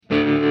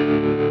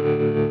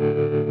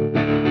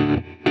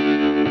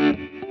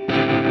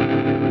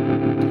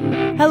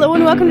Hello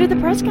and welcome to the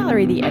Press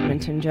Gallery, the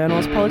Edmonton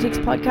Journal's politics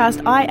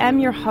podcast. I am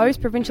your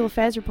host, Provincial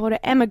Affairs reporter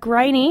Emma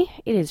Graney.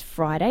 It is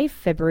Friday,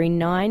 February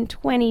 9,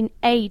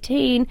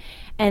 2018,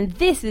 and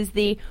this is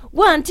the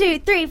 1, 2,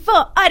 3,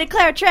 4, I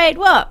declare a trade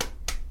war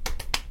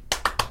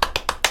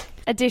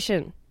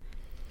edition.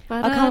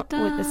 I'll come up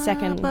with the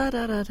second.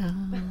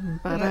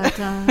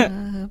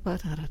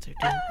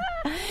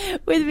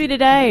 With me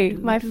today,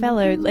 my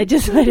fellow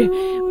legislator.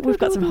 We've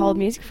got some hold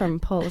music from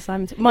Paula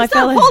Simon. It's not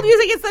hold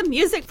music, it's the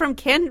music from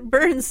Ken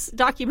Burns'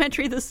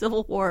 documentary, The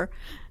Civil War.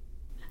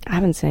 I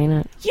haven't seen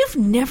it. You've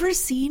never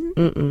seen?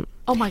 Mm-mm.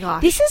 Oh my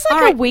gosh. This is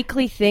like a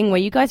weekly thing where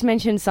you guys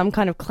mention some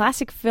kind of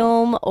classic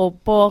film or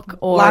book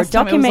or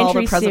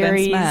documentary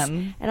series,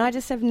 and I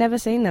just have never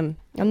seen them.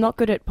 I'm not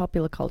good at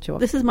popular culture.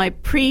 This is my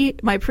pre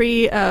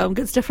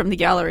good stuff from the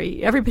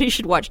gallery. Everybody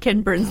should watch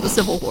Ken Burns' The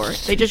Civil War.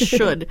 They just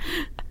should.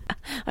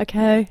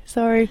 Okay,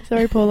 sorry,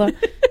 Paula.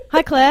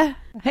 Hi, Claire.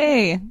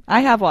 Hey, I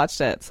have watched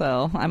it,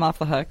 so I'm off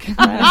the hook.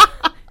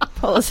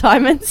 Paula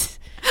Simons.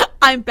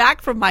 I'm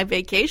back from my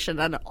vacation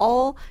and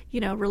all,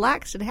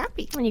 relaxed and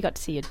happy. And you got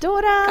to see your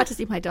daughter. Got to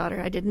see my daughter.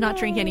 I did not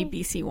drink any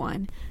BC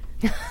wine.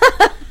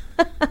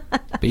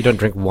 But you don't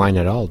drink wine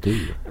at all, do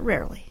you?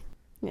 Rarely.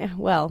 Yeah,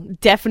 well,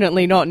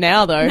 definitely not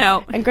now, though.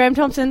 No. And Graham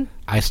Thomson?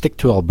 I stick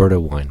to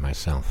Alberta wine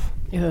myself.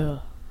 Ugh.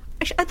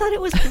 I thought it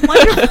was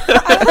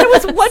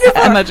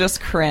wonderful. Emma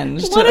just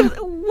cringed. One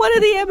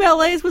of the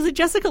MLAs, was it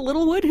Jessica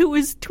Littlewood, who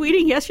was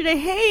tweeting yesterday,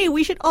 hey,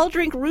 we should all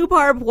drink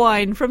rhubarb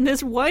wine from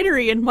this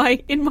winery in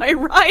my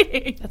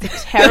riding. That's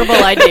a terrible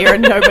idea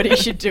and nobody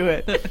should do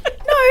it.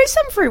 No,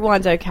 some fruit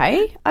wine's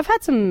okay. I've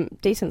had some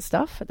decent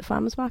stuff at the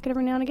farmer's market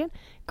every now and again.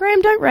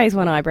 Graham, don't raise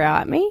one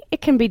eyebrow at me.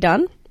 It can be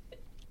done.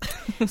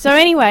 So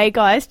anyway,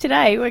 guys,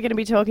 today we're going to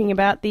be talking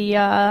about the,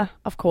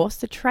 of course,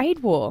 the trade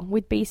war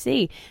with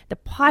BC, the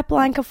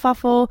pipeline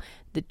kerfuffle,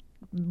 the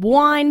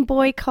wine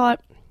boycott.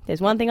 There's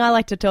one thing I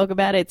like to talk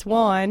about, it's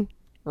wine,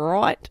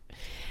 right?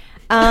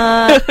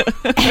 And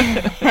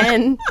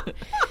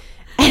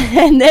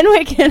then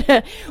we're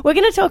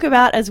gonna talk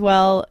about as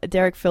well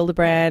Derek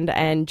Fildebrandt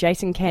and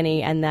Jason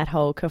Kenney and that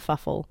whole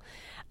kerfuffle,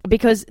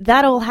 because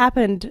that all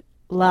happened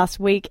last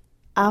week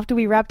after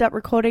we wrapped up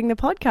recording the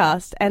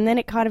podcast, and then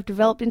it kind of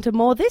developed into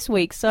more this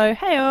week. So,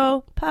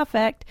 hey-oh,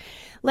 perfect.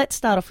 Let's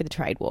start off with the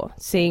trade war,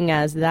 seeing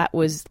as that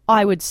was,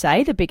 I would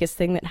say, the biggest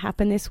thing that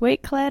happened this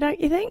week, Claire, don't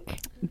you think?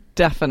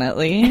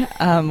 Definitely.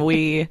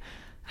 We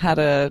had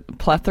a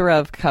plethora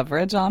of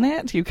coverage on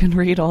it. You can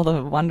read all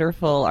the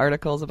wonderful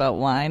articles about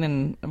wine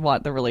and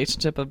what the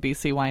relationship of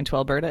BC wine to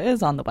Alberta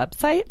is on the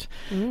website.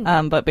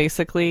 But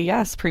basically,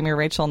 yes, Premier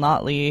Rachel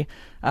Notley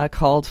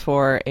called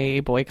for a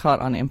boycott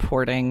on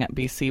importing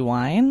BC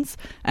wines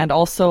and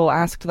also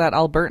asked that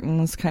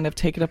Albertans kind of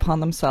take it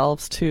upon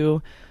themselves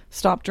to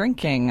stop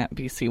drinking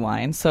BC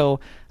wine. So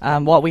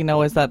what we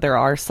know is that there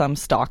are some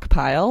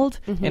stockpiled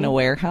in a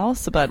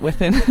warehouse, but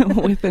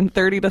within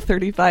 30 to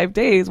 35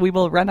 days, we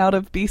will run out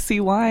of BC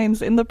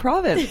wines in the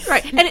province.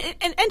 Right.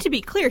 And to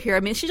be clear here,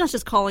 I mean, she's not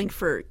just calling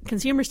for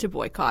consumers to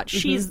boycott.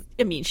 She's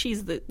the...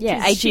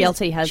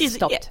 AGLT has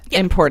stopped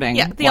importing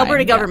Yeah, the wine,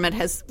 Alberta government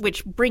has,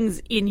 which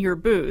brings in your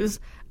booze,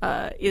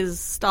 is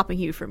stopping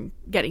you from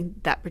getting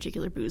that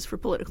particular booze for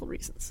political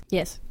reasons.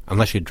 Yes.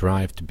 Unless you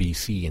drive to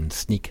BC and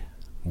sneak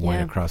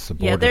wine across the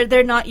border. Yeah,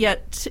 they're not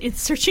yet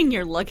searching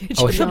your luggage.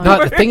 Oh,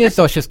 no, the thing is,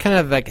 though, she's kind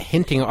of like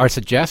hinting or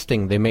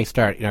suggesting they may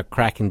start,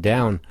 cracking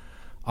down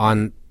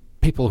on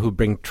people who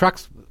bring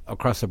trucks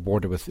across the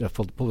border with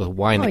full of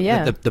wine. Oh,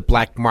 yeah. The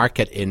black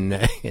market in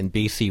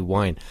BC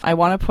wine. I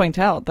want to point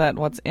out that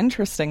what's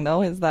interesting,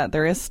 though, is that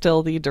there is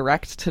still the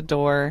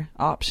direct-to-door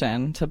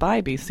option to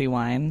buy BC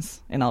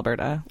wines in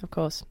Alberta. Of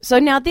course. So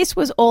now this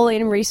was all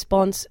in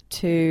response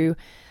to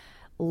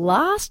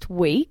last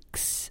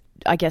week's,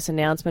 I guess,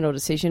 announcement or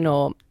decision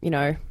or,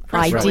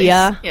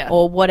 idea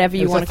or whatever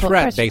you want to call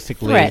it. Threat,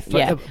 basically.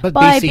 But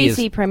by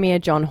BC Premier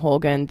John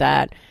Horgan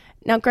that...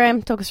 Now,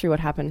 Graham, talk us through what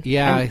happened.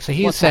 Yeah, so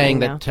he's saying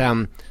that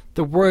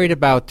they're worried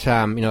about,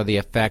 the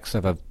effects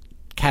of a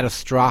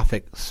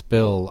catastrophic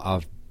spill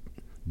of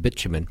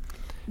bitumen.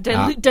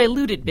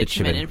 Diluted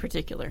bitumen in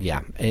particular.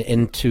 Yeah,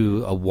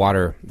 into a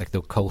water, like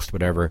the coast,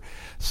 whatever.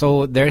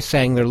 So they're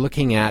saying they're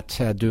looking at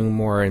doing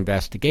more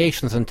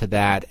investigations into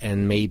that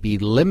and maybe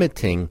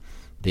limiting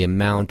the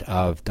amount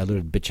of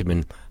diluted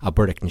bitumen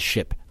Alberta can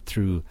ship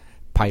through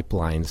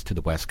pipelines to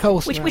the west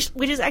coast. Which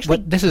is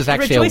actually, this is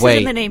actually rejoices a way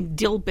in the name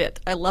Dilbit.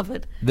 I love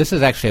it. This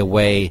is actually a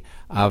way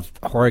of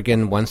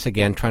Horgan once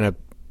again trying to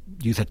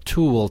use a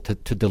tool to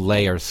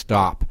delay or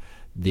stop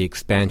the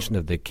expansion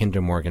of the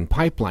Kinder Morgan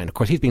pipeline. Of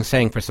course, he's been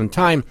saying for some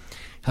time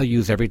he'll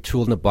use every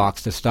tool in the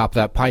box to stop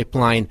that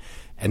pipeline,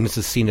 and this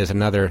is seen as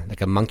another,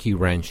 like a monkey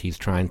wrench he's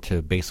trying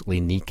to basically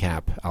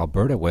kneecap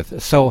Alberta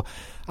with. So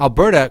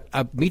Alberta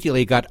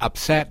immediately got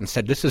upset and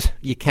said,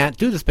 you can't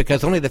do this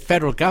because only the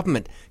federal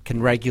government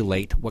can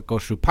regulate what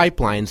goes through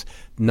pipelines,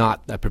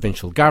 not the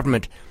provincial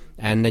government.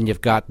 And then you've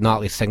got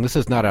Notley saying this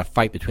is not a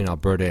fight between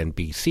Alberta and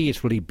BC,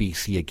 it's really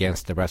BC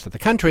against the rest of the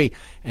country,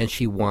 and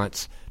she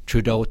wants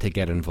Trudeau to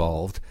get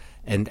involved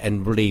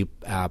and really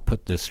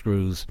put the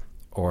screws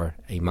or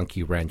a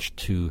monkey wrench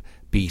to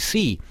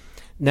BC.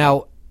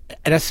 Now,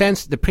 in a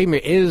sense, the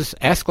Premier is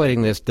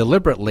escalating this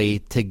deliberately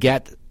to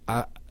get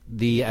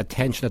the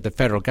attention of the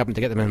federal government,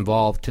 to get them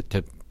involved,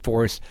 to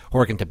force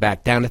Horgan to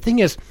back down. The thing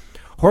is,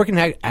 Horgan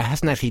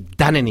hasn't actually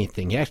done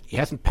anything. He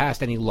hasn't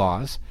passed any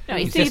laws. No,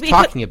 he's just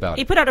talking about it.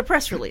 He put out a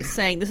press release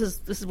saying this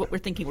is what we're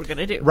thinking we're going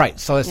to do. Right.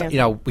 So it's,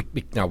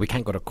 we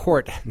can't go to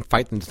court and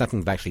fight them. There's nothing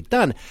they've actually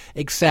done,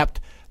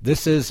 except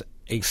this is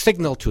a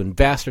signal to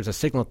investors, a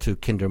signal to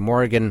Kinder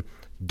Morgan.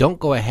 Don't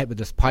go ahead with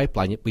this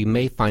pipeline. We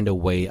may find a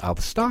way of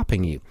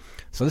stopping you.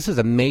 So this is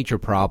a major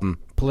problem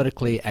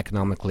politically,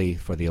 economically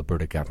for the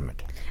Alberta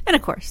government. And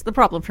of course, the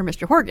problem for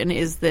Mr. Horgan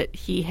is that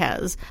he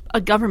has a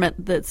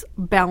government that's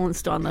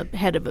balanced on the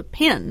head of a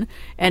pin,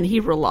 and he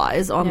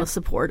relies on the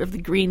support of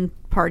the Green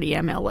Party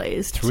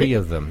MLAs. Three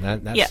of them.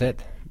 That's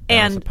it.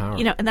 Balance of power.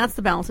 And that's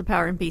the balance of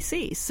power in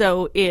BC.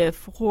 So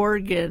if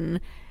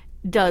Horgan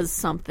does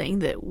something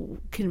that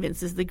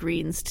convinces the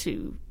Greens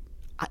to,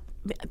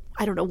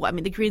 I don't know what. I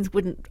mean, the Greens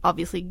wouldn't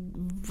obviously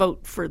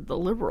vote for the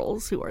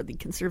Liberals, who are the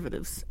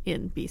Conservatives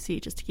in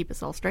BC, just to keep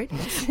us all straight.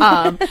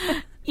 But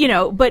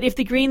if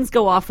the Greens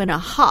go off in a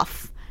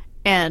huff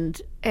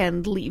and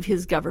leave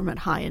his government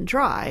high and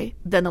dry,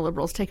 then the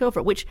Liberals take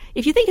over, which,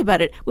 if you think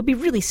about it, would be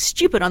really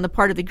stupid on the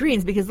part of the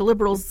Greens, because the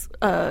Liberals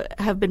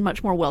have been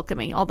much more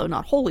welcoming, although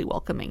not wholly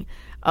welcoming,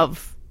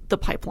 of the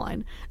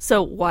pipeline.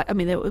 So why? I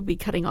mean, they would be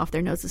cutting off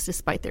their noses to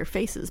spite their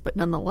faces, but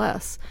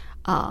nonetheless,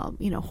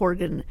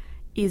 Horgan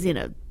is in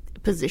a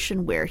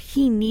position where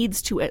he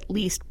needs to at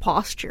least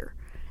posture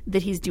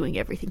that he's doing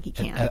everything he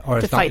can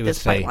to fight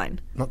this pipeline.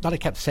 Not I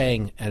kept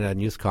saying at a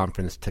news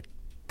conference to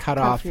cut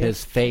off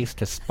his face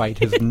to spite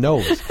his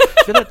nose.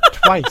 Did it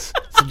twice.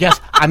 So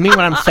yes, I mean what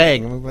I'm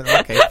saying.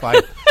 Okay,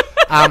 fine.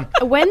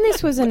 When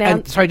this was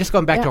announced... Sorry, just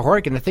going back to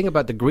Horgan, the thing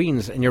about the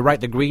Greens, and you're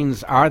right, the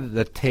Greens are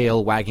the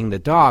tail wagging the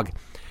dog.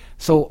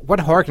 So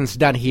what Horgan's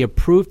done, he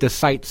approved the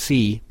Site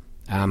C,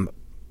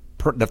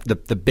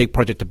 the big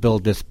project to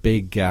build this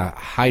big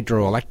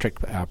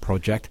hydroelectric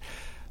project.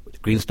 The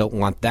Greens don't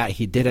want that.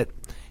 He did it.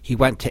 He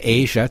went to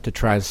Asia to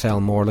try and sell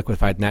more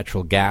liquefied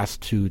natural gas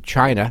to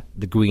China.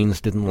 The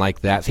Greens didn't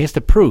like that. So he has to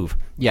prove,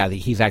 that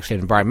he's actually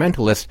an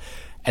environmentalist,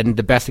 and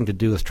the best thing to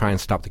do is try and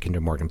stop the Kinder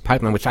Morgan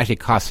pipeline, which actually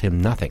costs him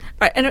nothing.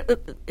 Right, and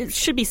it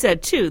should be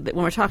said, too, that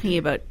when we're talking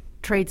about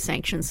trade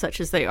sanctions such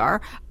as they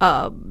are,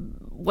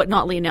 what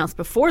Notley announced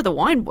before the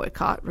wine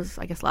boycott was,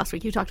 I guess last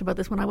week, you talked about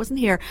this when I wasn't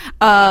here,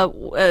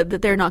 that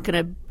they're not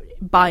going to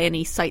buy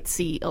any Site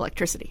C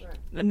electricity.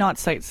 Not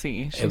Site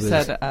C. She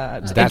said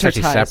that's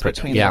actually separate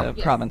between the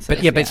provinces.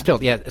 But still,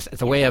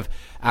 it's a way of,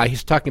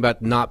 he's talking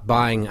about not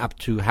buying up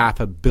to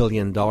 $500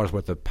 million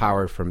worth of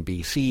power from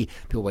BC.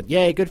 People went,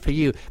 yay, good for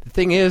you. The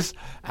thing is,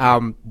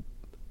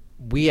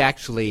 we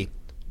actually...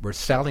 We're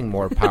selling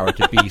more power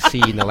to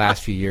BC in the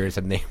last few years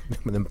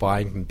than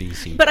buying from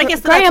BC. But I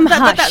guess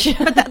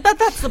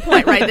that's the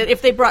point, right? That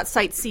if they brought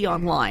Site C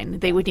online,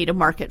 they would need a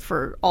market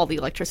for all the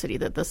electricity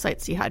that the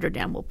Site C hydro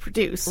dam will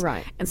produce.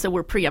 Right. And so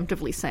we're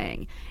preemptively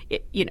saying,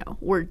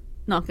 we're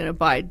not going to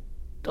buy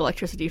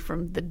electricity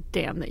from the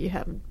dam that you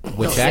haven't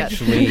Which built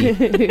actually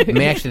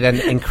may actually then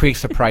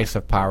increase the price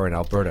of power in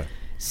Alberta.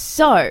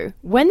 So,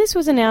 when this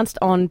was announced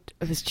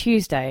it was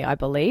Tuesday, I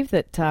believe,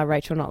 that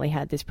Rachel Notley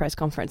had this press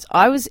conference.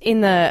 I was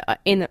in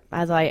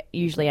as I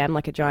usually am,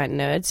 like a giant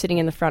nerd, sitting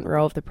in the front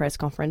row of the press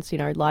conference,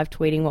 live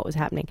tweeting what was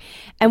happening.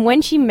 And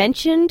when she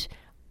mentioned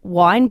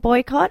wine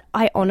boycott,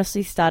 I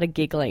honestly started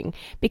giggling,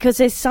 because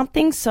there's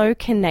something so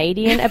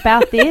Canadian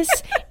about this.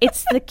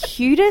 It's the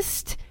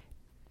cutest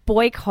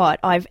boycott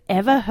I've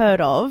ever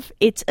heard of.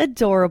 It's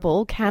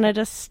adorable.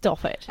 Canada,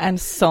 stop it.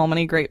 And so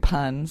many great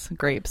puns.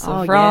 Grapes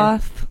of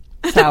wrath.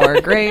 Sour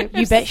grapes.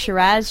 You bet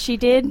Shiraz she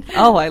did.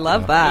 Oh, I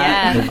love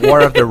that. Yeah. The War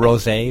of the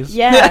Rosés.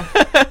 Yeah.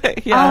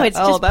 Yeah. Oh, it's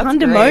just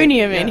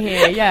pandemonium in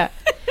here. Yeah.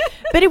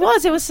 But it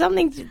was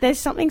something, there's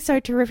something so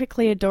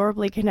terrifically,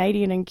 adorably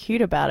Canadian and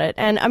cute about it.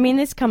 And I mean,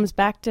 this comes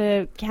back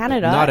to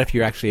Canada. But not if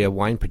you're actually a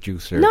wine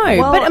producer. No,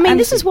 but I mean,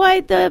 this is why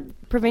the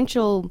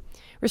provincial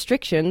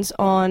restrictions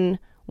on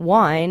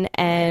wine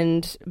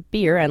and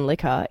beer and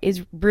liquor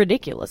is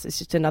ridiculous. It's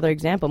just another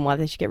example of why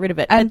they should get rid of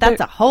it. And that's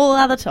a whole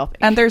other topic.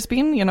 And there's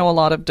been, a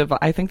lot of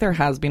I think there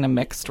has been a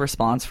mixed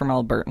response from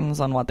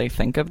Albertans on what they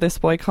think of this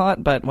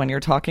boycott. But when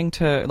you're talking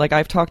to,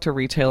 I've talked to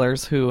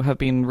retailers who have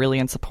been really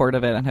in support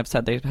of it and have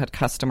said they've had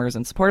customers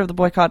in support of the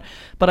boycott.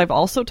 But I've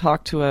also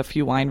talked to a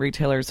few wine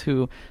retailers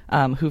who've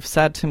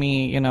said to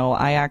me,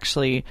 I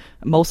actually,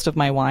 most of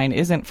my wine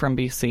isn't from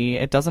BC.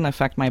 It doesn't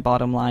affect my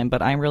bottom line,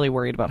 but I'm really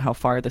worried about how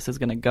far this is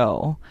going to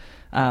go.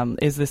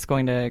 Is this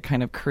going to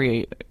kind of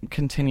create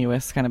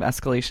continuous kind of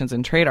escalations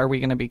in trade? Are we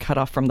going to be cut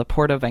off from the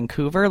port of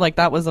Vancouver?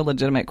 That was a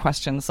legitimate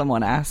question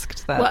someone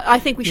asked. Well, I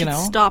think we should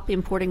stop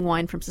importing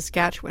wine from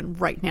Saskatchewan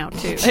right now,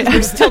 too.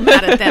 We're still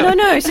mad at them.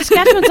 No,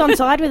 Saskatchewan's on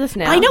side with us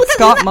now. I know that.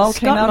 Scott Moe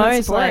came out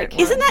and like,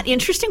 isn't that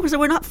interesting? Because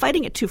we're not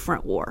fighting a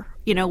two-front war.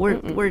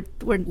 We're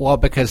well,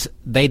 because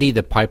they need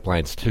the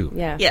pipelines too.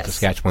 Yeah. Yes.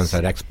 Saskatchewan's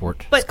that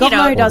export. But Scott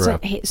Moe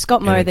doesn't.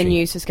 Scott Moe, the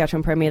new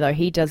Saskatchewan premier, though,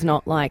 he does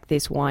not like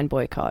this wine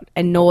boycott,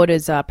 and nor does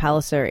was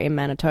Palliser in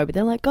Manitoba.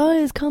 They're like,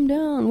 guys, calm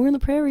down. We're in the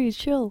prairies,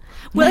 chill.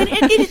 Well,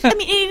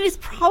 it is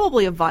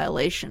probably a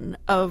violation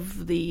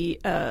of the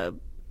I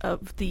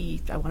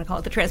want to call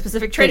it the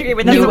Trans-Pacific Trade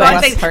Agreement. That's the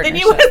wrong thing.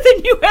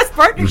 The U.S.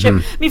 partnership.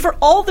 I mean, for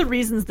all the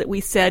reasons that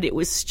we said it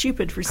was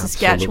stupid for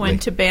Saskatchewan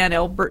to ban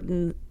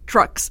Albertan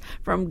trucks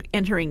from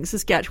entering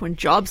Saskatchewan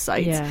job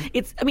sites. Yeah.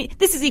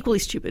 This is equally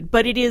stupid,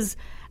 but it is.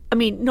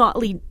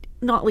 Notley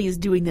is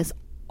doing this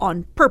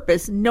on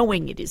purpose,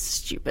 knowing it is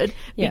stupid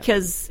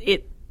because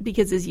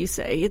as you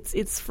say,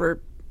 it's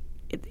for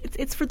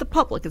the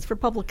public. It's for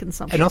public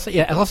consumption. And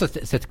also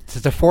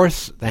to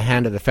force the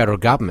hand of the federal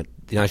government.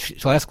 She'll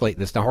escalate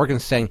this. Now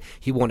Horgan's saying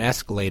he won't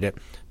escalate it,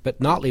 but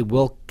Notley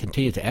will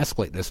continue to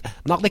escalate this.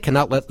 Notley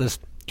cannot let this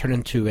turn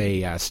into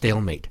a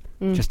stalemate.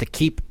 Just to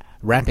keep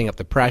ramping up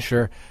the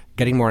pressure,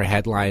 getting more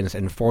headlines,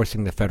 and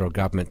forcing the federal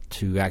government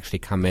to actually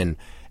come in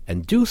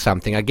and do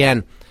something.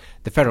 Again,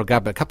 the federal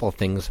government, a couple of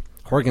things.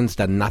 Horgan's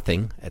done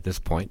nothing at this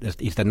point.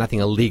 He's done nothing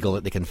illegal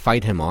that they can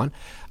fight him on.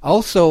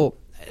 Also,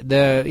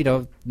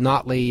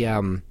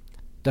 Notley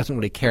doesn't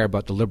really care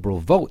about the Liberal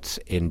votes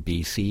in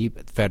BC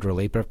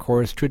federally, but of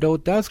course Trudeau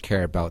does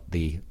care about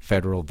the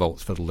federal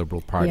votes for the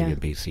Liberal Party in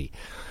BC.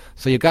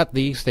 So you've got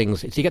these things.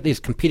 So you get these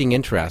competing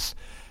interests.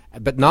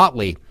 But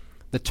Notley,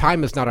 the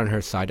time is not on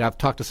her side. I've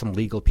talked to some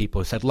legal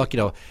people who said, look,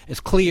 it's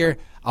clear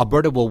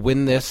Alberta will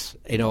win this.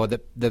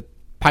 The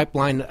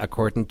pipeline,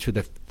 according to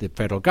the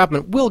federal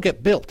government, will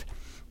get built.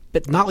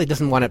 But Notley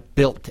doesn't want it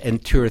built in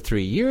 2 or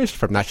 3 years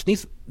from now. She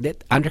needs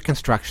it under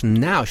construction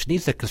now. She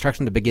needs the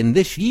construction to begin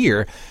this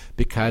year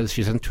because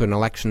she's into an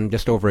election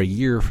just over a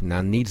year from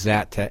now, needs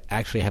that to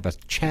actually have a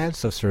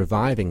chance of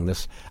surviving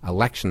this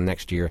election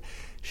next year.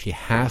 She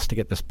has to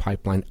get this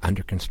pipeline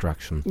under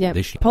construction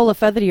this year. Paula,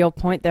 further to your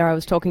point there, I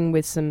was talking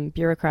with some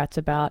bureaucrats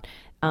about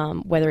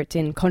whether it's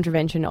in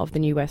contravention of the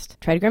New West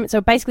Trade Agreement.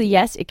 So basically,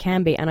 yes, it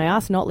can be. And I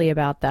asked Notley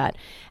about that.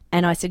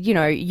 And I said,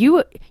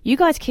 you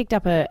guys kicked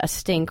up a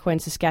stink when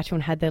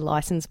Saskatchewan had their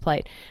license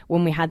plate,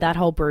 when we had that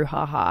whole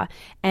brouhaha.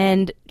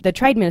 And the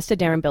Trade Minister,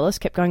 Darren Billis,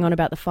 kept going on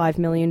about the $5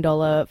 million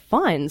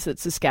fines that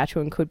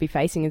Saskatchewan could be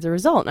facing as a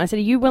result. And I said,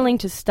 are you willing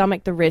to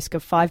stomach the risk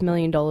of $5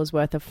 million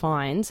worth of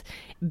fines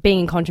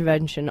being in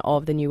contravention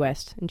of the New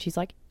West? And she's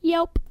like,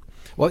 yep.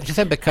 Well, she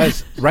said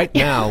because right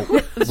now...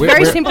 It's a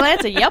very simple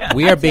answer, yep.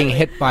 We are being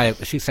hit by,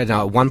 she said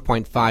now, a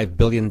 $1.5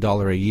 billion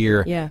a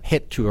year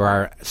hit to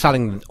our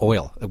selling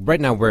oil. Right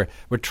now we're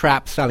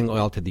trapped selling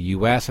oil to the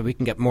U.S. and we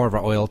can get more of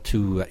our oil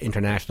to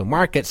international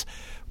markets.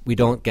 We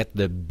don't get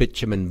the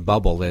bitumen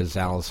bubble, as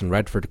Alison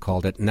Redford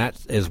called it, and that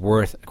is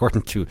worth,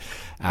 according to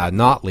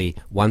Notley,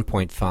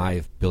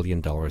 $1.5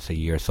 billion a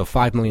year. So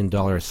 $5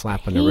 million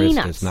slap on the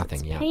wrist is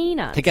nothing.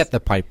 Peanuts. To get the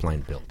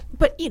pipeline built.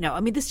 But,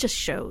 this just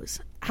shows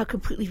how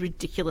completely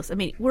ridiculous.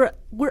 We're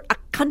a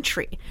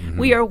country.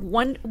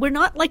 Mm-hmm. We're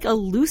not like a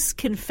loose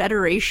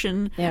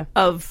confederation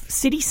of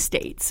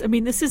city-states.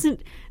 This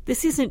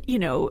isn't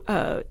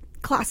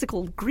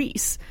classical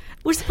Greece.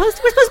 We're supposed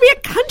to be a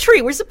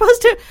country. We're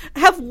supposed to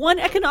have one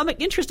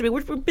economic interest.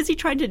 We're busy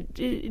trying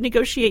to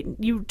negotiate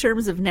new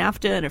terms of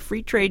NAFTA and a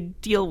free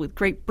trade deal with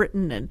Great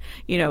Britain, and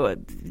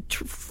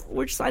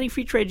we're signing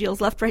free trade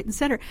deals left, right, and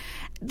center.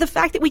 The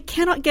fact that we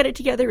cannot get it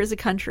together as a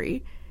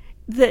country,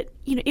 that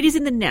it is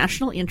in the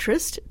national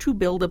interest to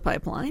build a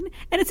pipeline,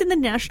 and it's in the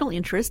national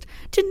interest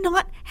to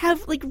not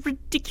have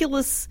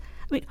ridiculous.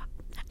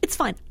 It's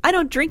fine. I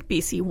don't drink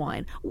BC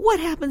wine. What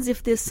happens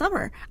if this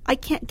summer I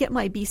can't get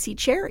my BC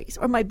cherries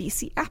or my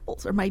BC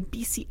apples or my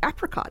BC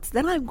apricots?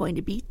 Then I'm going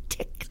to be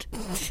ticked.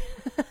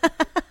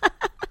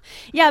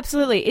 Yeah,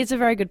 absolutely. It's a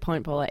very good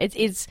point, Paula.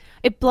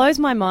 It blows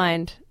my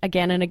mind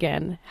again and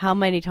again how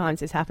many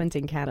times this happens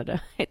in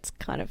Canada. It's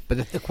kind of...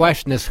 But the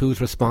question is who's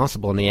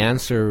responsible, and the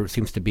answer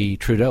seems to be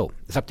Trudeau.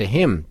 It's up to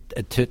him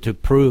to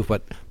prove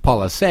what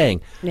Paula's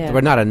saying, that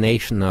we're not a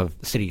nation of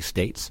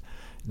city-states,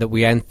 that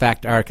we in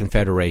fact are a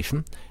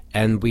confederation,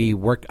 and we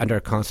work under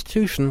a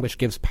constitution which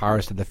gives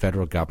powers to the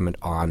federal government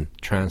on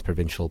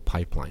trans-provincial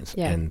pipelines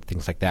and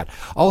things like that.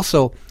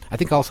 Also, I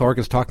think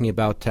Horgan's talking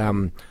about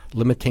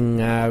limiting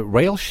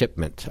rail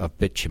shipment of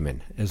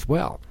bitumen as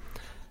well.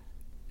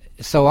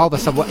 So all of a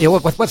sudden,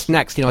 what's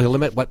next? He'll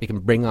limit what we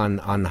can bring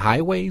on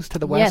highways to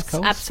the West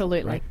Coast? Yes,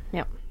 absolutely. Right?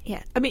 Yep.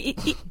 Yeah,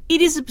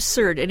 it is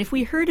absurd. And if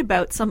we heard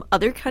about some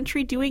other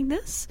country doing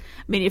this,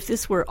 if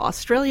this were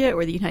Australia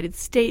or the United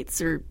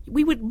States,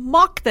 we would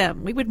mock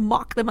them. We would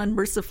mock them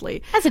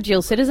unmercifully. As a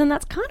dual citizen,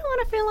 that's kind of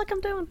what I feel like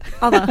I'm doing.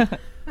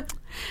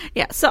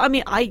 So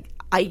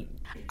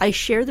I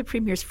share the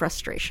Premier's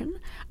frustration.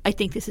 I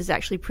think this is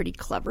actually pretty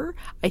clever.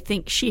 I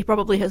think she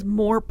probably has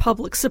more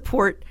public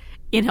support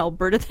in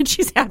Alberta than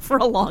she's had for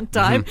a long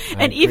time.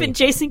 And even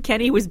Jason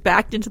Kenney was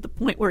backed into the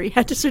point where he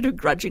had to sort of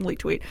grudgingly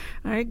tweet,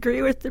 I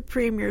agree with the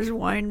Premier's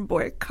wine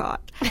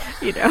boycott.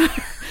 It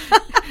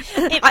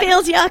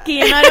feels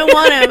yucky and I don't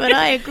want it, but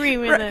I agree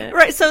with it.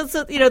 Right. So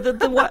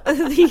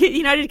the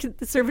United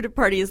Conservative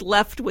Party is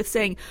left with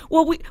saying,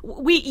 well,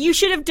 you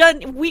should have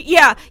done, we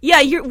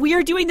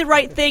are doing the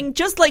right thing,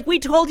 just like we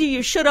told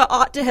you should have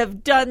ought to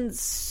have done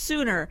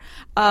sooner.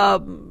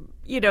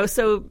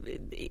 So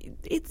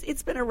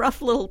it's been a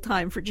rough little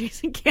time for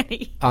Jason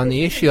Kenney. On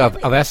the issue of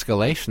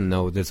escalation,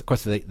 though, there's, of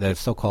course, the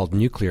so-called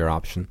nuclear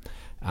option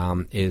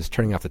is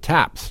turning off the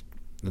taps,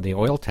 the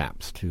oil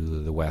taps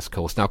to the West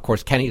Coast. Now, of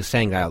course, Kenney is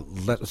saying,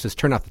 let's just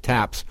turn off the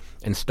taps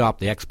and stop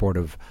the export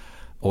of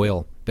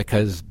oil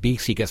because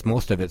BC gets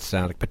most of its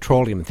like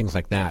petroleum and things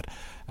like that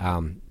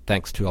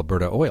thanks to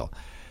Alberta oil.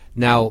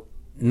 Now,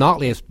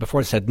 Notley has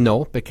before said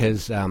no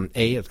because, A,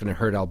 it's going to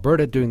hurt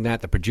Alberta doing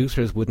that. The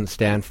producers wouldn't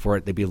stand for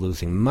it. They'd be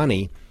losing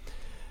money.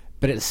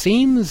 But it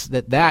seems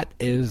that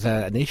is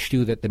an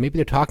issue that maybe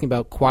they're talking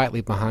about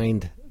quietly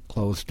behind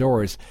closed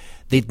doors.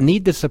 They'd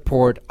need the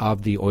support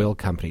of the oil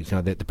companies,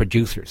 the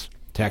producers,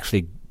 to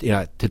actually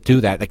to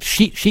do that. Like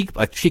she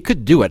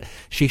could do it.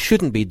 She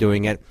shouldn't be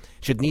doing it.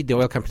 She'd need the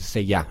oil companies to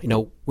say,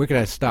 we're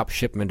going to stop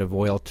shipment of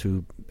oil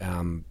to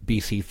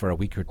BC for a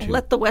week or two.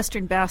 Let the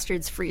Western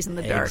bastards freeze in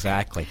the dark.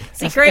 Exactly.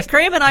 See,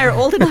 Graham and I are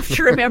old enough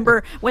to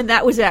remember when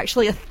that was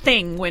actually a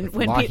thing, when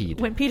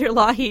Peter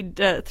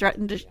Lougheed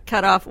threatened to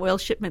cut off oil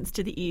shipments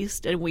to the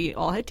east, and we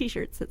all had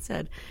T-shirts that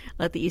said,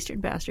 let the Eastern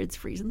bastards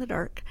freeze in the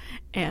dark.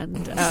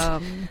 And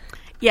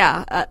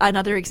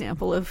another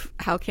example of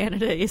how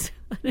Canada is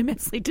an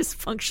immensely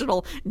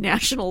dysfunctional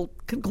national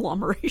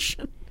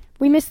conglomeration.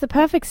 We missed the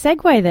perfect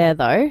segue there,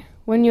 though,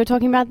 when you were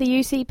talking about the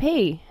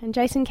UCP and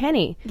Jason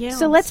Kenney. Yes.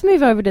 So let's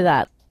move over to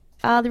that.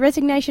 The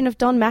resignation of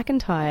Don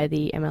MacIntyre,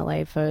 the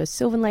MLA for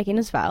Sylvan Lake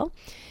Innisfail.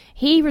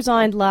 He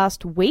resigned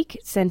last week,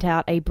 sent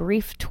out a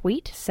brief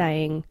tweet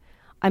saying,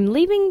 I'm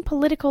leaving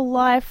political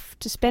life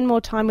to spend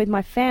more time with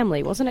my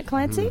family. Wasn't it,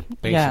 Clancy?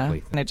 Basically. Yeah,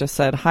 and it just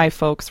said, hi,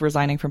 folks,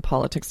 resigning from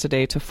politics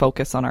today to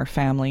focus on our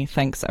family.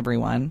 Thanks,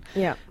 everyone.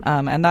 Yeah.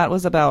 And that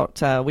was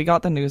about, we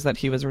got the news that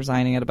he was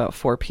resigning at about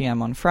 4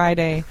 p.m. on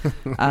Friday.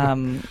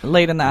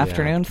 Late in the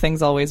afternoon.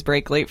 Things always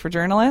break late for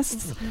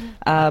journalists.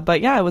 But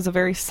yeah, it was a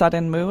very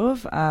sudden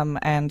move.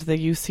 And the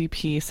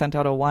UCP sent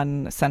out a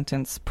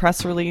one-sentence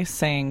press release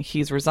saying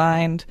he's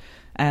resigned,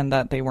 and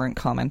that they weren't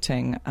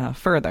commenting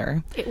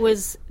further. It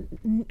was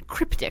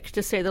cryptic,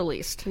 to say the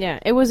least. Yeah,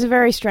 it was a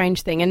very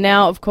strange thing. And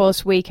now, of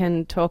course, we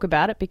can talk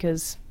about it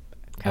because...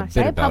 We can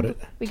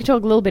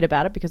talk a little bit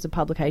about it because the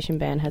publication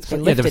ban has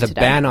been lifted today. There was a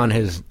ban on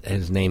his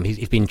name.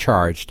 He's been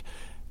charged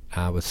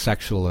with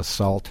sexual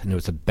assault, and there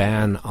was a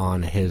ban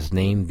on his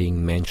name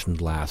being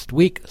mentioned last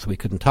week, so we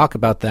couldn't talk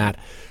about that.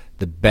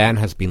 The ban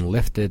has been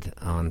lifted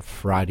on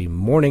Friday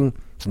morning.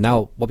 So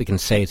now what we can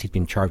say is he's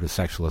been charged with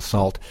sexual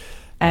assault.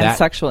 And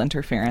sexual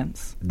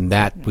interference.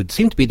 That would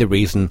seem to be the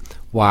reason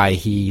why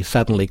he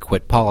suddenly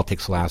quit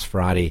politics last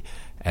Friday,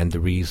 and the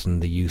reason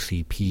the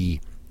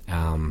UCP,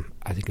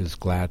 I think, is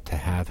glad to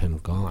have him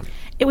gone.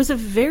 It was a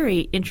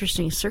very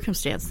interesting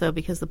circumstance, though,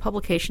 because the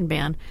publication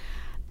ban,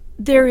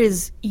 there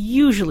is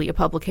usually a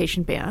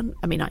publication ban.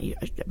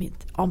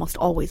 Almost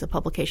always a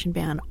publication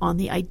ban on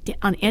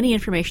on any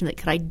information that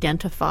could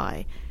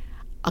identify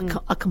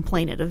a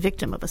complainant, a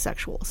victim of a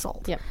sexual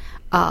assault. Yep.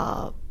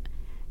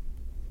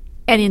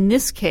 And in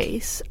this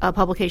case, a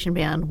publication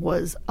ban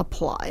was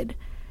applied.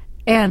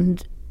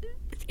 And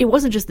it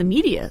wasn't just the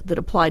media that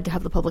applied to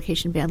have the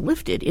publication ban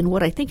lifted. In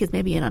what I think is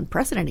maybe an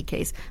unprecedented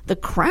case, the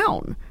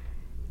Crown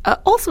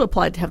also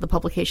applied to have the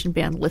publication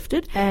ban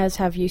lifted. As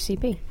have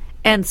UCP.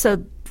 And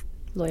so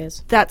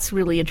lawyers. That's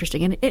really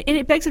interesting. And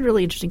it begs a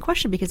really interesting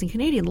question because in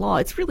Canadian law,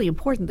 it's really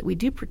important that we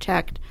do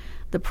protect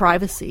the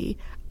privacy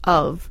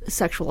of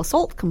sexual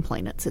assault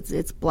complainants.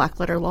 It's black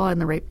letter law in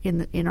the rape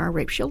in our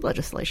rape shield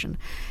legislation.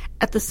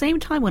 At the same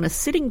time, when a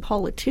sitting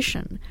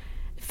politician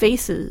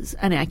faces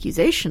an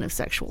accusation of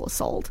sexual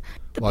assault,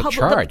 not just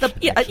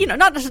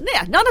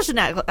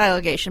an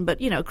allegation, but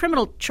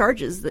criminal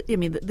charges.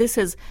 This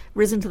has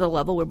risen to the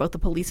level where both the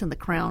police and the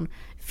Crown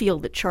feel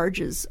that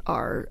charges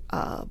are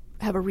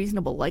have a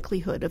reasonable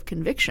likelihood of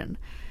conviction.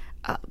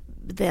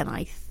 Then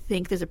I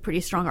think there's a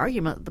pretty strong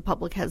argument that the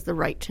public has the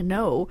right to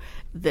know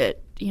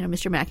that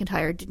Mr.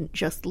 MacIntyre didn't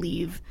just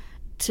leave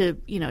to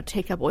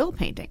take up oil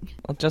painting.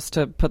 Well, just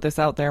to put this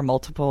out there,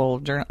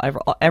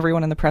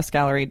 everyone in the press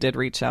gallery did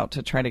reach out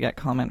to try to get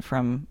comment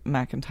from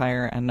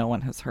MacIntyre, and no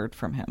one has heard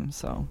from him.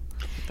 So,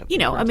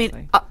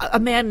 a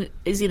man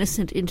is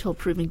innocent until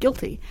proven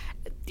guilty.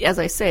 As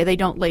I say, they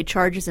don't lay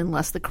charges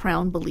unless the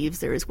Crown believes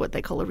there is what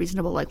they call a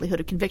reasonable likelihood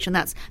of conviction.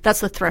 That's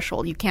the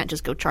threshold. You can't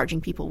just go charging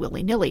people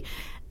willy-nilly.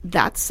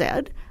 That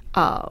said,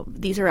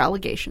 these are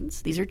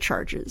allegations. These are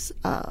charges.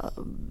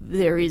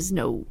 There is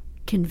no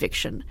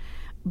conviction.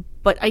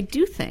 But I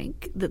do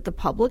think that the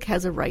public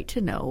has a right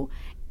to know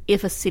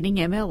if a sitting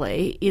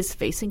MLA is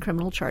facing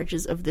criminal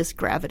charges of this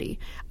gravity.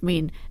 I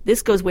mean,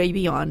 this goes way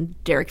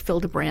beyond Derek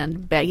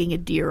Fildebrandt bagging a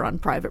deer on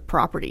private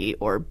property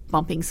or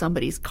bumping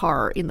somebody's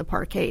car in the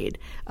parkade.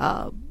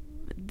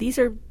 This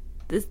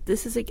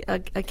is a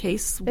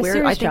case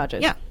where I think,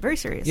 charges. Yeah, very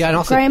serious. Yeah, and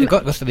also Graham, it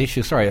goes to the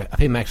issue, of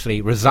him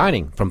actually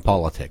resigning from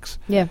politics.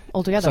 Yeah,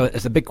 altogether. So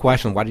it's a big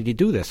question. Why did he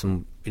do this?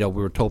 And we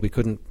were told we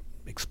couldn't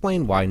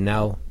explain why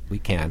now we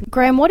can.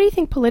 Graham, what do you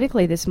think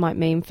politically this might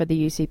mean for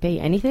the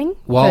UCP? Anything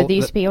Well, for the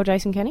UCP or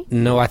Jason Kenney?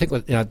 No, I think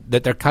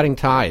that they're cutting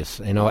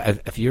ties.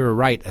 If you're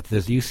right, if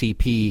there's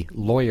UCP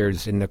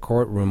lawyers in the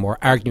courtroom or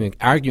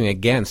arguing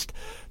against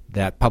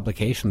that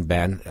publication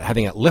ban,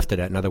 having it lifted,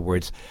 in other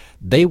words,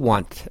 they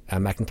want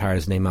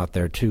MacIntyre's name out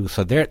there too.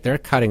 So they're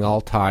cutting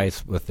all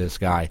ties with this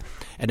guy.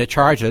 And the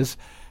charges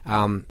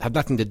have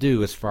nothing to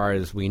do, as far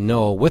as we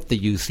know, with the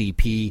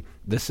UCP.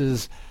 This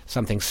is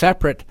something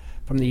separate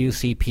from the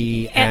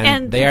UCP,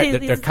 and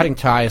they're cutting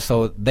ties,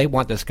 so they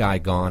want this guy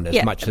gone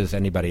as much as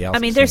anybody else. I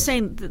mean, they're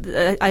saying,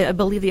 I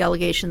believe the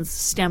allegations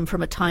stem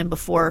from a time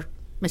before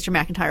Mr.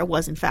 MacIntyre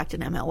was, in fact, an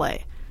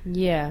MLA.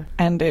 Yeah.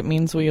 And it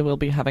means we will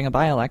be having a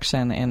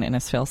by-election in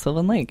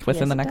Innisfail-Sylvan Lake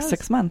within the next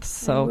 6 months,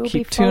 so We'll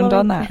keep be tuned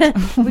on that.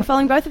 We'll be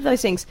following both of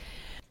those things.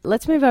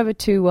 Let's move over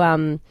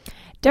to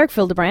Derek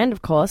Fildebrandt,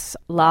 of course.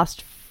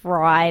 Last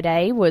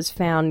Friday was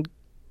found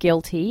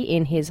guilty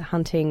in his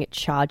hunting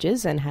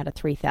charges and had a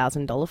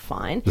 $3,000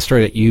 fine. The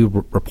story that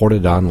you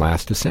reported on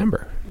last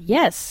December.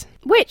 Yes,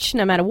 which,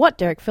 no matter what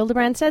Derek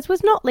Fildebrandt says,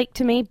 was not leaked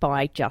to me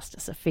by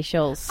justice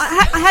officials.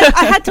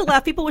 I had to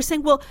laugh. People were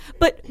saying, well,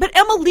 but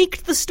Emma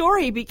leaked the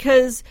story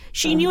because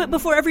she knew it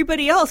before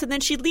everybody else, and then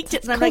she leaked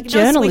it. And I'm like, no,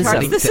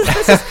 journalism.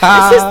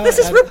 sweetheart, this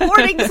is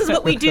reporting. This is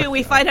what we do.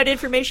 We find out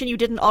information you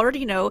didn't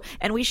already know,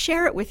 and we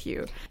share it with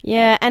you.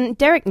 Yeah, and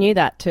Derek knew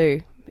that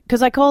too.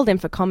 Because I called him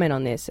for comment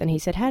on this, and he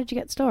said, how did you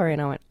get the story?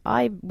 And I went,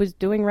 I was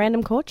doing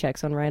random court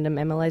checks on random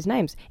MLAs'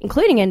 names,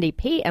 including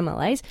NDP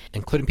MLAs.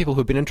 Including people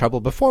who've been in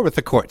trouble before with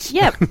the courts.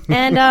 Yep,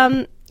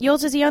 and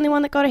yours is the only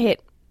one that got a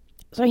hit.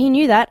 So he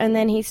knew that, and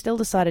then he still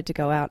decided to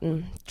go out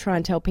and try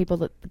and tell people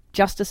that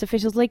justice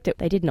officials leaked it.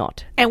 They did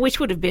not. And which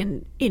would have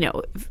been,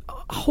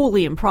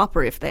 wholly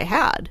improper if they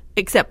had,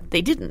 except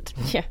they didn't.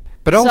 Yeah.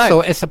 But also,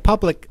 it's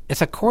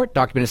a court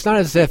document. It's not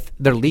as if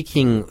they're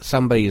leaking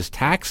somebody's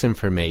tax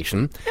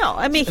information. No,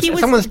 I mean,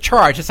 someone's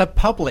charged. It's a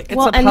public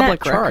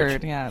public charge.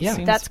 record.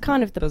 Yeah, that's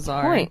kind of the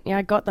bizarre. point. Yeah,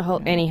 I got the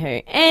whole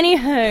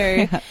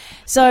Anywho.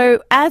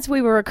 So as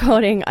we were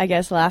recording, I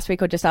guess last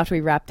week or just after we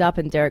wrapped up,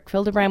 and Derek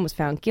Fildebrandt was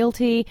found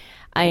guilty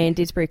in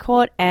Didsbury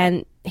Court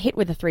and hit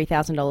with a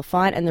 $3,000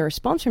 fine, and the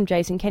response from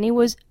Jason Kenney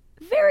was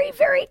very,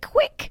 very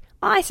quick.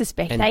 I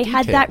suspect and they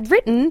detailed. had that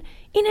written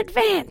in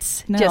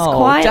advance, No, just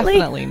quietly.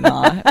 definitely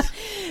not.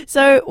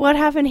 So what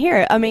happened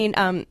here? I mean,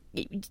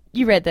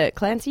 you read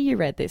Clancy, you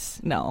read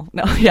this. No,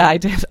 yeah, I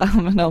did.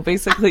 No,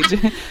 basically,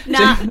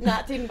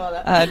 Didn't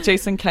bother.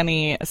 Jason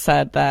Kenney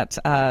said that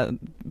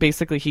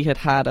basically he had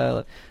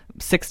a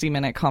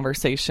 60-minute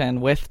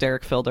conversation with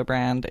Derek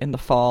Fildebrandt in the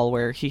fall,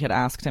 where he had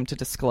asked him to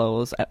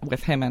disclose,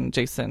 with him and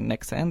Jason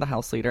Nixon, the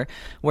House leader,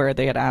 where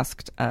they had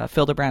asked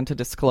Fildebrandt to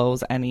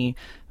disclose any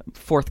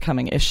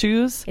forthcoming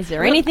issues. Is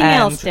there anything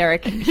else,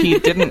 Derek? He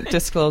didn't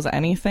disclose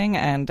anything,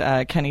 and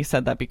Kenney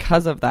said that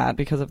because of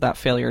that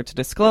failure to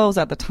disclose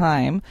at the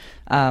time,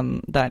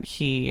 that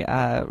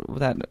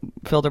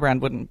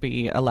Fildebrandt wouldn't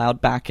be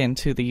allowed back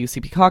into the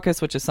UCP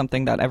caucus, which is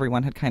something that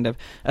everyone had kind of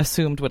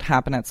assumed would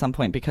happen at some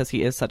point because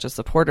he is such a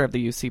supporter of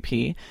the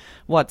UCP.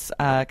 What's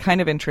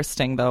kind of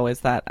interesting, though,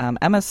 is that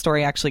Emma's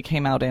story actually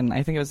came out in,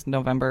 I think it was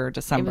November,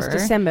 December. It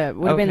was December. It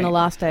would have been the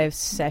last day of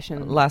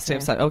session.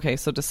 Okay,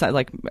 so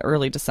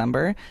early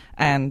December.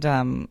 And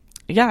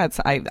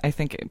I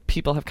think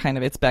people have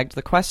it's begged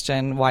the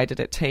question, why did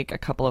it take a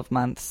couple of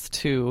months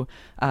to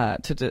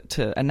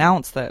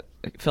announce that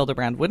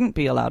Fildebrandt wouldn't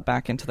be allowed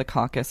back into the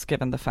caucus,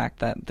 given the fact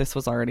that this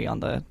was already on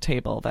the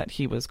table, that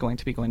he was going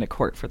to be going to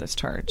court for this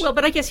charge? Well,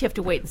 but I guess you have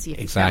to wait and see if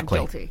he's found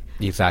guilty.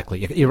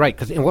 Exactly. You're right,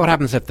 because what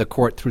happens if the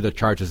court threw the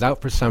charges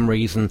out for some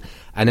reason,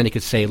 and then he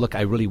could say, look,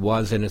 I really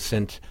was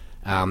innocent,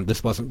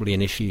 this wasn't really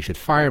an issue you should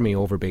fire me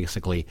over,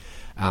 basically.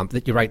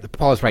 You're right,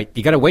 Paula's right.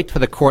 You got to wait for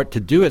the court to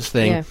do its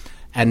thing. Yeah.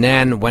 And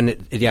then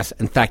yes,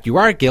 in fact, you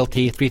are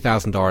guilty,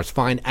 $3,000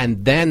 fine,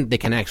 and then they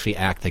can actually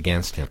act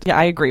against him. Yeah,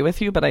 I agree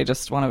with you, but I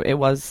just it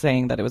was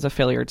saying that it was a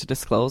failure to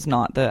disclose,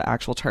 not the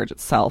actual charge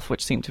itself,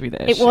 which seemed to be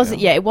the issue.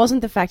 It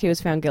wasn't the fact he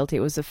was found guilty,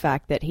 it was the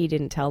fact that he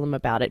didn't tell them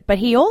about it. But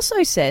he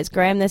also says,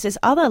 Graham, there's this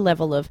other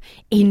level of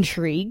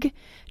intrigue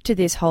to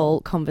this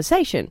whole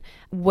conversation,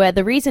 where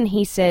the reason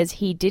he says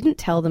he didn't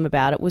tell them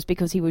about it was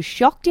because he was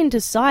shocked into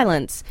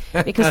silence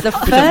because the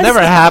first... Which has never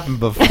happened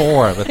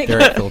before with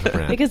Derek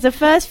Fildebrandt. Because the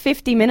first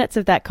 50 minutes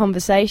of that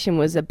conversation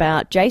was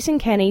about Jason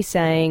Kenney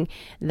saying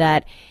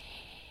that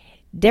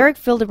Derek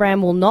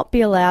Fildebrandt will not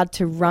be allowed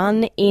to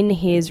run in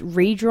his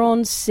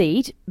redrawn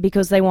seat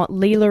because they want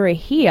Leela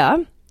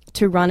Rahia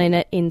to run in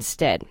it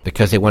instead.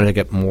 Because they wanted to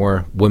get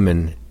more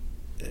women,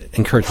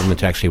 encourage women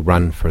to actually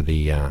run for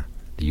the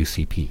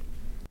UCP.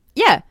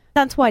 Yeah,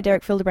 that's why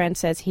Derek Fildebrandt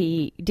says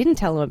he didn't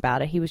tell them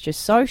about it. He was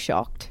just so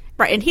shocked.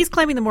 Right, and he's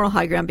claiming the moral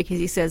high ground because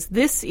he says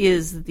this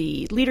is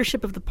the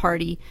leadership of the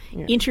party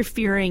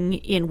interfering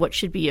in what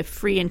should be a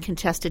free and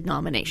contested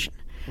nomination.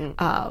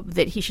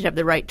 That he should have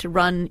the right to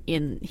run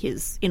in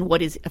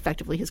what is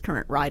effectively his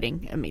current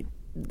riding. I mean,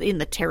 in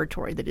the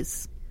territory that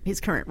is his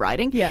current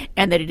riding,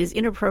 and that it is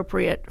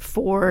inappropriate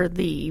for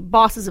the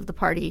bosses of the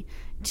party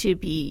to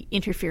be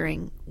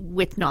interfering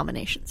with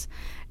nominations.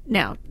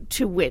 Now,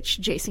 to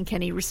which Jason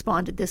Kenney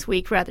responded this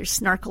week rather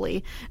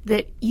snarkily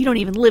that you don't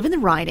even live in the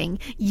riding.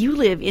 You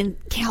live in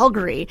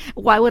Calgary.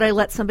 Why would I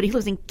let somebody who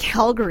lives in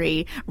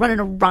Calgary run in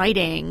a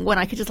riding when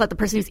I could just let the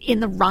person who's in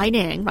the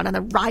riding run in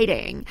the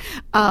riding?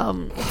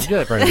 You do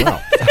it very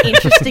well.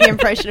 Interesting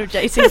impression of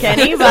Jason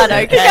Kenney, but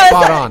okay.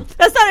 Spot on.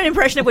 That's not an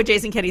impression of what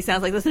Jason Kenney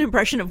sounds like. That's an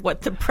impression of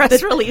what the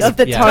press release of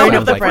the tone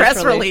of the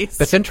press release.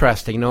 That's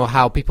interesting.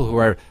 How people who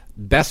are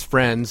best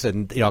friends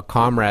and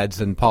comrades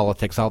in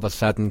politics all of a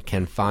sudden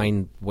can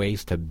find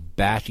ways to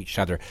bash each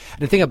other.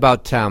 And the thing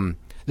about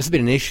this has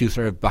been an issue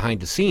sort of behind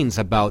the scenes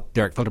about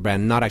Derek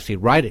Fildebrandt not actually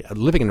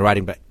living in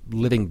riding, but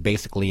living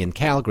basically in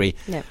Calgary.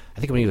 Yep. I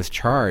think when he was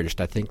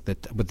charged, I think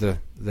that with the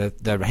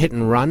hit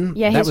and run,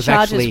 Yeah, that his was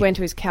charges actually went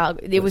to his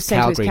Calgary. It was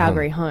sent to his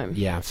Calgary home.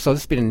 Yeah, so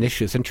this has been an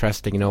issue. It's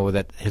interesting,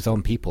 that his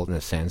own people, in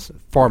a sense,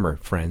 former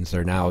friends,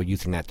 are now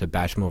using that to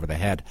bash him over the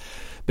head.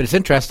 But it's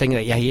interesting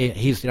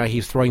that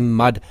he's throwing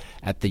mud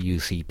at the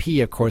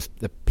UCP. Of course,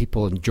 the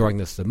people enjoying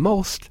this the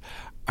most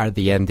are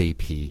the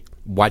NDP,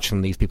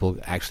 watching these people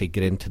actually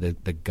get into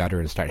the gutter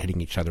and start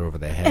hitting each other over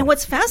the head. And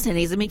what's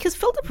fascinating is, because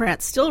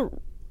Fildebrandt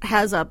still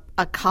has a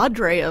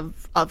cadre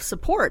of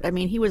support. I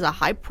mean, he was a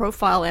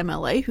high-profile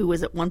MLA who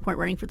was at one point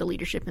running for the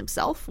leadership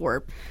himself,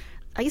 or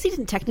I guess he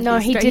didn't technically. No,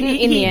 he didn't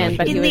in the end.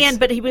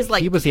 But he was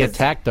like, he was the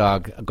attack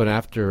dog going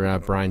after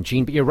Brian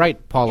Jean. But you're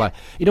right, Paula.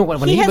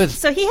 When he has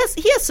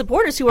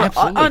supporters who are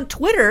on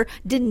Twitter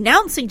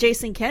denouncing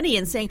Jason Kenney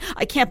and saying,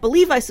 "I can't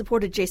believe I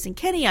supported Jason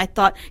Kenney. I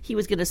thought he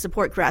was going to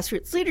support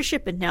grassroots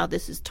leadership, and now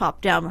this is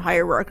top-down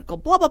hierarchical,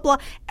 blah blah blah."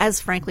 As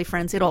frankly,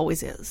 friends, it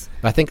always is.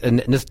 I think in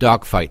this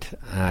dogfight,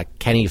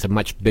 Kenney is a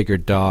much bigger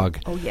dog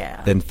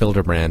than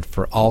Fildebrandt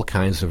for all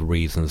kinds of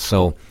reasons.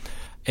 So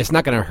it's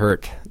not going to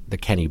hurt the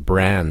Kenney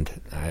brand.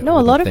 A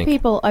lot of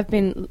people, I've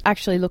been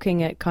actually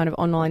looking at kind of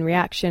online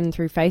reaction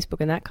through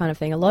Facebook and that kind of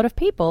thing. A lot of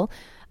people,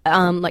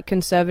 like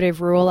conservative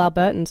rural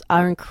Albertans,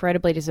 are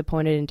incredibly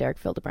disappointed in Derek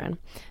Fildebrandt.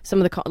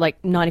 Some of the,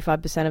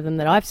 95% of them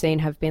that I've seen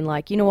have been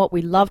like, you know what,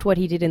 we loved what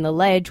he did in the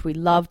Ledge, we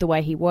loved the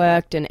way he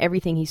worked and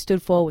everything he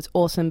stood for was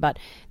awesome, but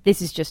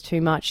this is just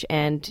too much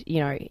and,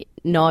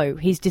 no,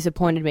 he's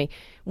disappointed me.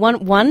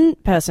 One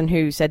person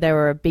who said they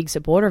were a big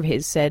supporter of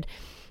his said,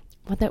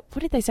 what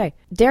did they say?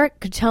 Derek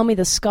could tell me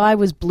the sky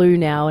was blue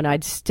now and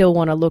I'd still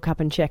want to look up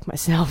and check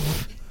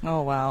myself.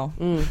 Oh, wow.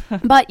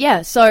 But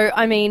yeah, so,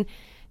 I mean,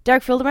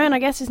 Derek Fildebrandt, I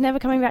guess, is never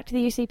coming back to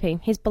the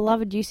UCP, his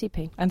beloved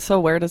UCP. And so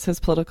where does his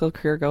political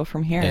career go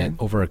from here?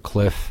 And over a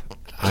cliff.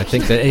 I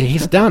think that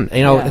he's done.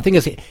 The thing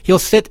is, he'll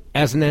sit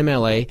as an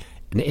MLA,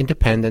 an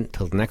independent,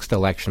 till the next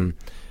election,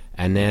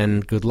 and then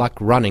good luck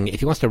running if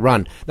he wants to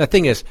run. The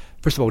thing is,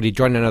 first of all, would he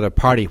join another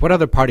party? What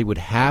other party would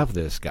have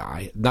this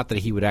guy? Not that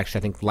he would actually,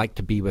 I think, like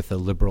to be with the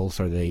Liberals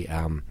or the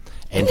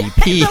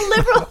NDP. The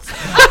Liberals.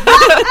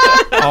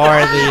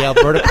 Or the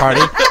Alberta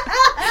Party.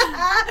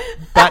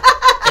 But,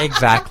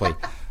 exactly.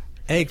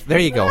 There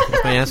you go.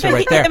 That's my answer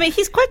right there. I mean,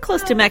 he's quite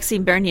close to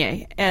Maxime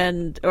Bernier,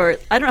 or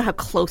I don't know how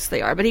close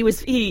they are, but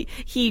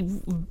he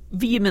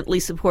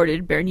vehemently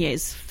supported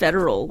Bernier's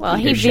federal. Well,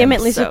 leadership, he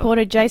vehemently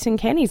supported Jason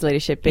Kenney's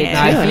leadership.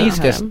 He's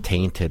just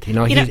tainted.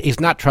 He's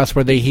not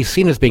trustworthy. He's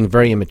seen as being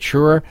very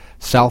immature,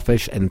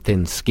 selfish, and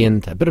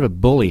thin-skinned. A bit of a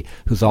bully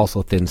who's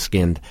also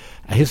thin-skinned.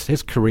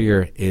 His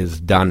career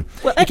is done.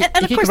 Well, he of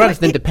can course, run as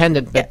an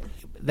independent, but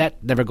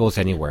that never goes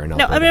anywhere. No,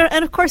 I mean,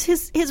 and of course,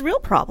 his real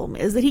problem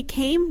is that he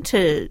came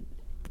to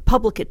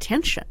public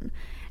attention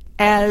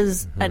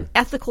as an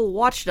ethical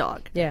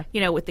watchdog,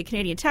 with the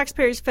Canadian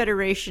Taxpayers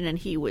Federation, and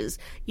he was,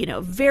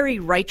 very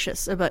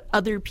righteous about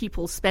other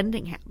people's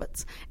spending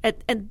habits.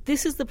 And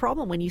this is the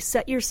problem when you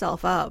set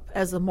yourself up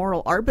as a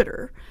moral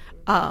arbiter.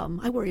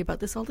 I worry about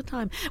this all the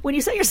time. When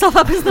you set yourself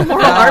up as the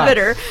moral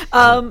arbiter,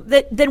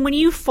 then when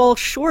you fall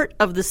short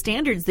of the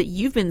standards that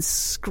you've been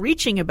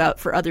screeching about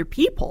for other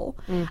people,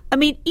 I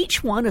mean,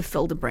 each one of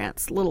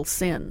Fildebrandt's little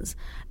sins,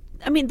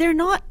 I mean, they're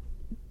not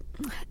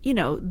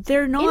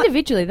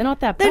individually, they're not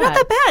that bad. They're not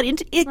that bad.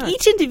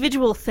 Each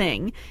individual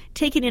thing,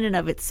 taken in and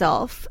of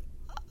itself,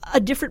 a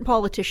different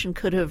politician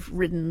could have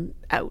ridden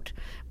out.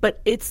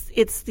 But it's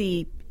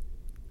the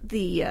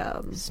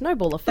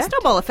snowball effect. The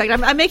snowball effect.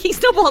 I'm making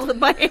snowballs with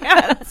my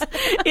hands.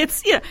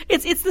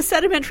 It's the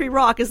sedimentary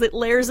rock as it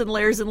layers and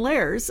layers and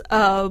layers.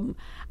 And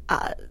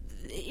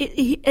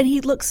he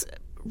looks,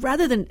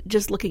 rather than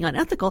just looking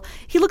unethical,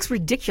 he looks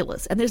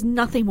ridiculous. And there's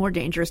nothing more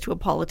dangerous to a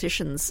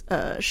politician's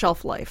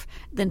shelf life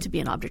than to be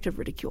an object of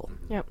ridicule.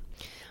 Yep.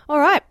 All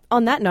right.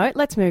 On that note,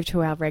 let's move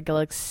to our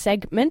regular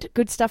segment.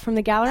 Good stuff from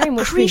the gallery.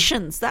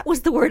 Accretions. That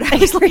was the word I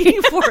was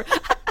looking for.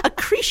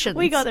 Accretions.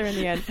 We got there in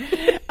the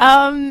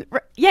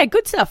end.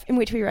 Good stuff in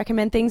which we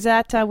recommend things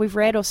that we've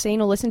read or seen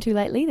or listened to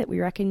lately that we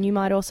reckon you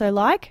might also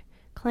like.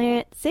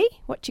 Clancy,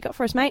 what you got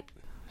for us, mate?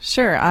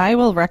 Sure. I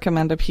will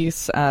recommend a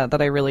piece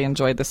that I really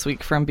enjoyed this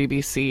week from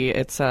BBC.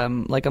 It's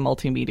like a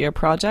multimedia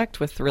project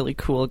with really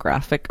cool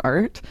graphic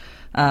art.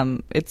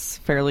 It's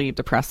fairly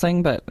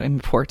depressing but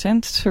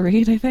important to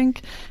read, I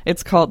think.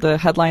 The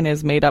headline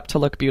is Made Up to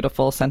Look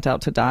Beautiful, Sent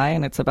Out to Die,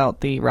 and it's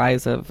about the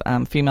rise of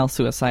female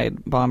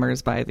suicide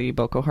bombers by the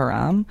Boko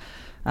Haram.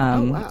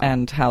 wow.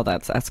 and how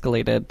that's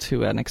escalated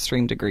to an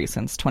extreme degree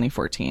since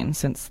 2014,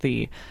 since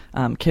the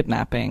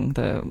kidnapping,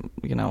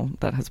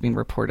 that has been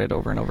reported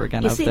over and over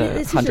again of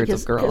the hundreds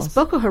of girls. Because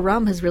Boko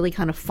Haram has really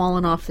kind of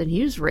fallen off the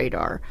news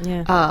radar.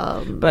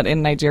 Yeah. But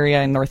in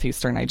Nigeria, in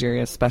northeastern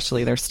Nigeria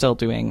especially, they're still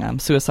doing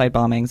suicide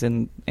bombings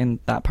in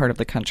that part of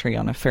the country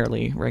on a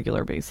fairly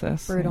regular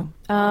basis. Brutal.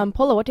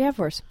 Paula, what do you have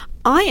for us?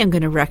 I am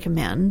going to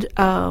recommend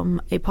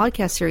a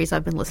podcast series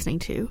I've been listening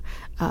to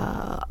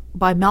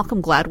by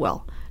Malcolm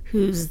Gladwell,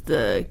 who's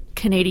the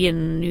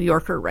Canadian New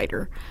Yorker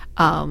writer,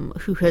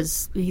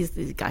 he's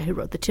the guy who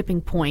wrote The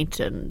Tipping Point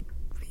and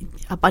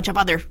a bunch of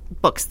other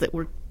books that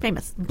were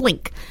famous.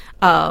 Blink.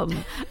 I'm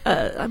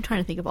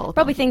trying to think of all of them.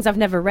 Probably things I've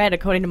never read,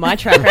 according to my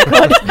track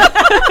record.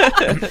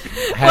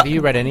 Have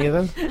you read any of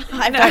them?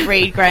 I don't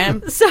read,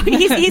 Graham. So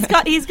he's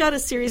got a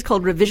series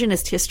called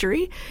Revisionist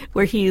History,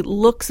 where he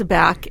looks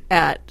back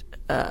at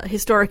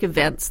historic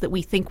events that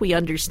we think we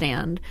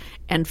understand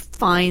and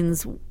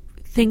finds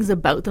things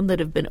about them that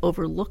have been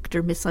overlooked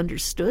or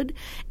misunderstood.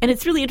 And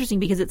it's really interesting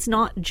because it's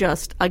not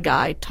just a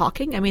guy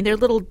talking. I mean, they're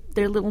little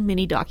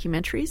mini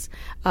documentaries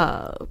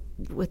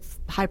with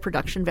high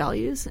production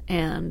values,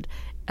 and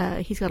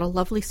he's got a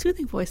lovely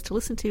soothing voice to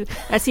listen to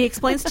as he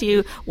explains to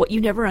you what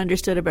you never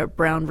understood about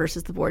Brown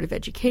versus the Board of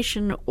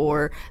Education,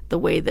 or the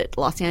way that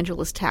Los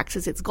Angeles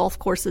taxes its golf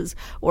courses,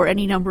 or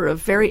any number of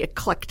very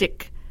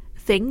eclectic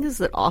things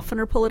that often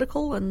are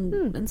political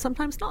and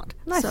sometimes not.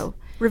 Nice. So,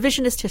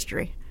 revisionist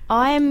history.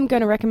 I'm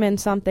going to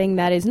recommend something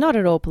that is not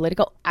at all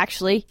political.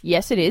 Actually,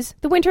 yes, it is.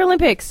 The Winter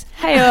Olympics.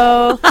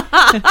 Hey-o.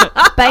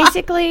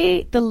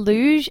 Basically, the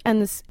luge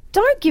and the...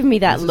 Don't give me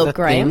that This is look, the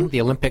Graham. thing,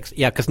 the Olympics.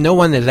 Yeah, because no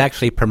one is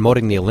actually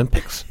promoting the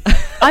Olympics.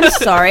 I'm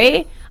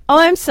sorry. Oh,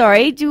 I'm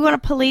sorry. Do you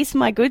want to police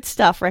my good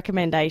stuff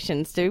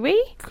recommendations, do we?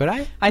 Could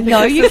I? I think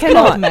No, this you is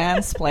cannot. called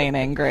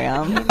mansplaining,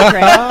 Graham.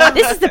 Graham?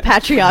 This is the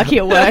patriarchy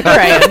at work,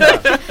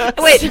 Graham.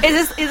 Wait,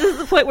 is this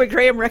the point where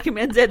Graham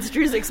recommends Ed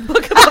Struzik's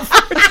book about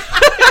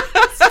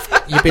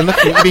You've been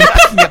looking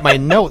at my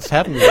notes,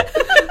 haven't you?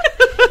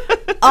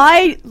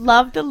 I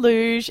love the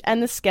luge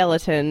and the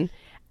skeleton,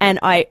 and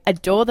I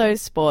adore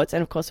those sports.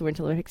 And, of course, the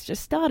Winter Olympics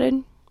just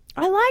started.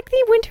 I like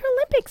the Winter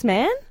Olympics,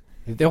 man.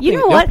 The opening, You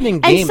know what? The opening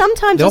And game,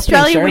 sometimes the opening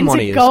Australia wins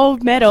ceremony a is-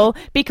 gold medal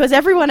because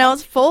everyone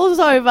else falls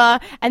over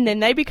and then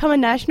they become a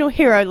national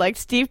hero like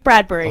Steve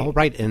Bradbury. Oh,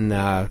 right, in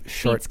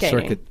short skating.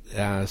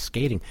 circuit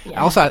skating.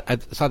 Yeah. Also, I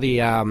saw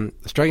the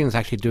Australians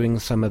actually doing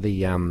some of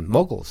the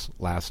moguls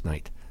last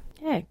night.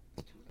 Yeah.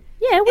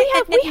 Yeah, we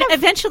have.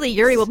 Eventually,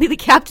 Yuri will be the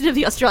captain of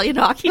the Australian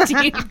hockey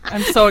team.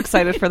 I'm so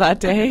excited for that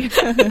day.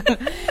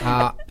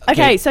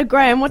 Okay, so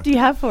Graham, what do you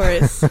have for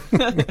us?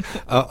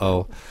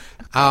 Uh-oh.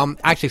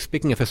 Actually,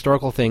 speaking of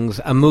historical things,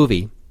 a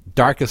movie,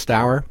 Darkest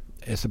Hour,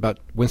 is about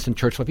Winston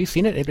Churchill. Have you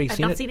seen it? Anybody I've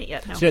seen not it? seen it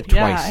yet, no. Seen it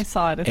Yeah, twice. I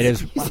saw it. It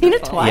is. You've seen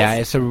it twice? Yeah,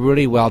 it's a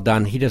really well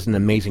done. He does an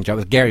amazing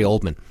job. Gary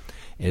Oldman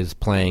is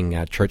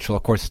playing Churchill.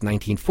 Of course, it's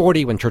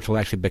 1940 when Churchill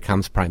actually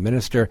becomes prime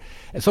minister.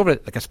 It's over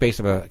like a space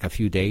of a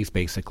few days,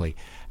 basically.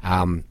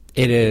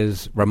 It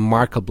is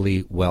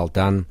remarkably well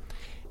done.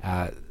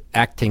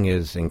 Acting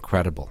is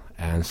incredible,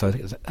 and so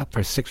it's up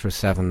for 6 or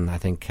 7, I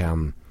think,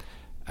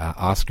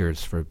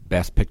 Oscars for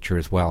Best Picture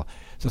as well.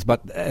 So it's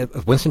about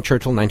Winston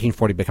Churchill,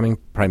 1940, becoming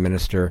prime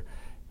minister.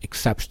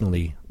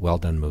 Exceptionally well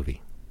done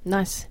movie.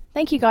 Nice.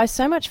 Thank you guys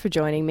so much for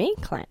joining me,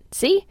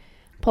 Clancy,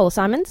 Paula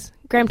Simons,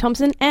 Graham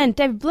Thomson, and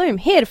David Bloom,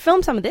 here to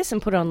film some of this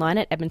and put it online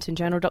at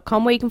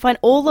edmontonjournal.com, where you can find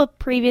all the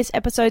previous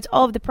episodes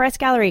of the Press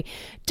Gallery.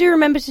 Do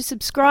remember to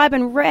subscribe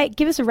and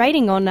give us a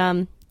rating on,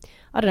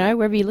 I don't know,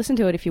 wherever you listen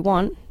to it if you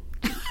want.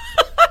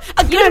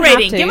 A You good don't have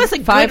rating. to. Give us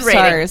a 5 good rating.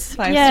 stars.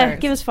 5 Yeah, stars.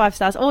 give us 5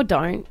 stars, or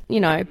don't,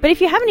 But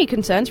if you have any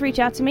concerns, reach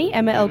out to me,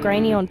 Emma L.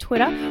 Graney on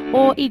Twitter,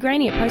 or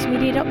egraney at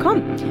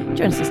postmedia.com.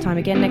 Join us this time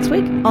again next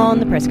week on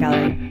the Press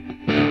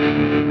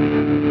Gallery.